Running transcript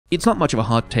It's not much of a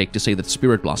hot take to say that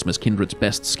Spirit Blossom is Kindred's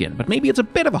best skin, but maybe it's a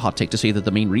bit of a hot take to say that the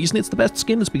main reason it's the best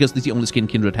skin is because it's the only skin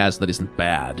Kindred has that isn't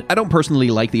bad. I don't personally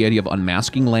like the idea of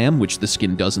unmasking Lamb, which the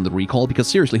skin does in the recall, because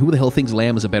seriously, who the hell thinks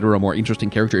Lamb is a better or more interesting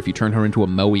character if you turn her into a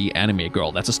moe anime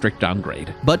girl? That's a strict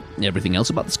downgrade. But everything else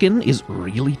about the skin is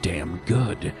really damn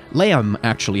good. Lamb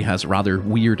actually has rather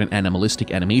weird and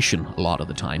animalistic animation a lot of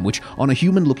the time, which on a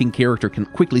human-looking character can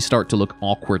quickly start to look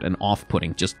awkward and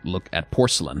off-putting. Just look at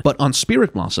Porcelain. But on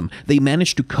Spirit Blossom, they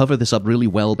managed to cover this up really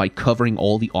well by covering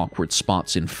all the awkward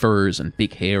spots in furs and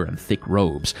big hair and thick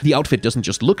robes. The outfit doesn't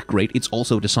just look great, it's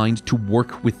also designed to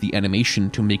work with the animation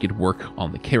to make it work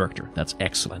on the character. That's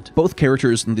excellent. Both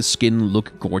characters in this skin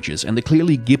look gorgeous, and the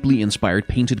clearly Ghibli-inspired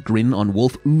painted grin on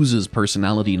Wolf oozes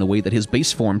personality in a way that his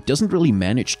base form doesn't really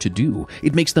manage to do.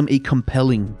 It makes them a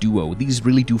compelling duo. These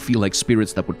really do feel like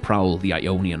spirits that would prowl the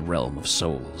Ionian realm of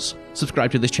souls.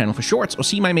 Subscribe to this channel for shorts, or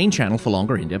see my main channel for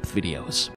longer in-depth videos.